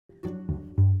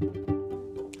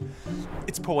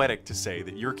It's poetic to say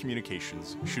that your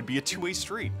communications should be a two-way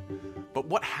street, but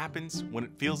what happens when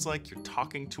it feels like you're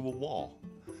talking to a wall?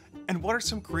 And what are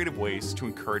some creative ways to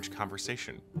encourage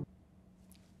conversation?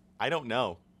 I don't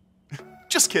know.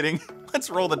 Just kidding. Let's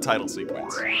roll the title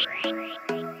sequence.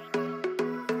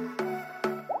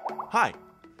 Hi,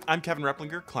 I'm Kevin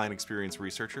Replinger, Client Experience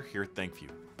Researcher here at ThankView,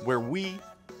 where we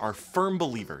are firm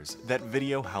believers that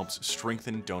video helps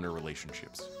strengthen donor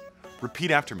relationships.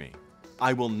 Repeat after me.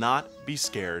 I will not be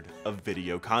scared of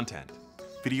video content.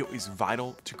 Video is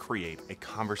vital to create a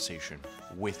conversation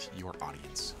with your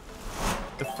audience.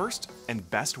 The first and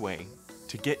best way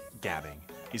to get gabbing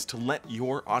is to let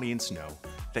your audience know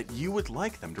that you would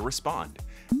like them to respond.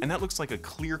 And that looks like a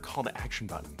clear call to action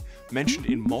button mentioned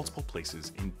in multiple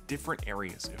places in different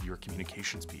areas of your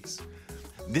communications piece.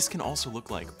 This can also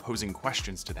look like posing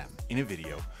questions to them in a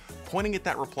video, pointing at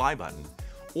that reply button,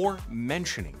 or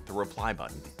mentioning the reply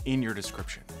button in your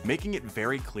description. Making it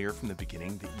very clear from the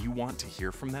beginning that you want to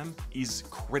hear from them is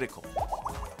critical.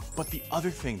 But the other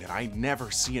thing that I never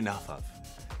see enough of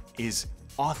is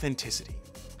authenticity.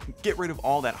 Get rid of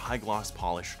all that high gloss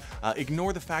polish.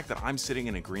 Ignore the fact that I'm sitting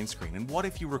in a green screen. And what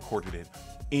if you recorded it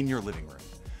in your living room?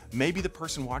 Maybe the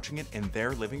person watching it in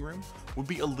their living room would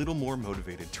be a little more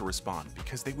motivated to respond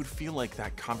because they would feel like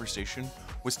that conversation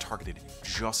was targeted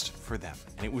just for them,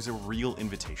 and it was a real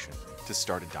invitation to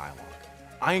start a dialogue.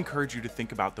 I encourage you to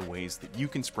think about the ways that you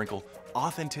can sprinkle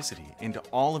authenticity into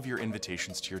all of your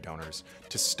invitations to your donors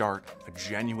to start a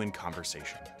genuine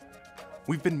conversation.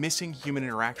 We've been missing human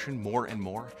interaction more and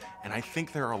more, and I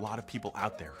think there are a lot of people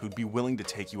out there who'd be willing to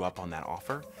take you up on that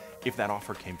offer if that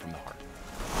offer came from the heart.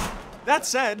 That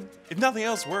said, if nothing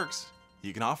else works,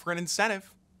 you can offer an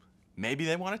incentive. Maybe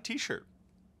they want a t-shirt.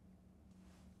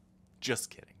 Just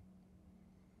kidding.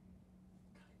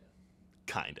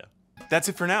 Kinda. That's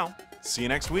it for now. See you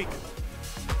next week.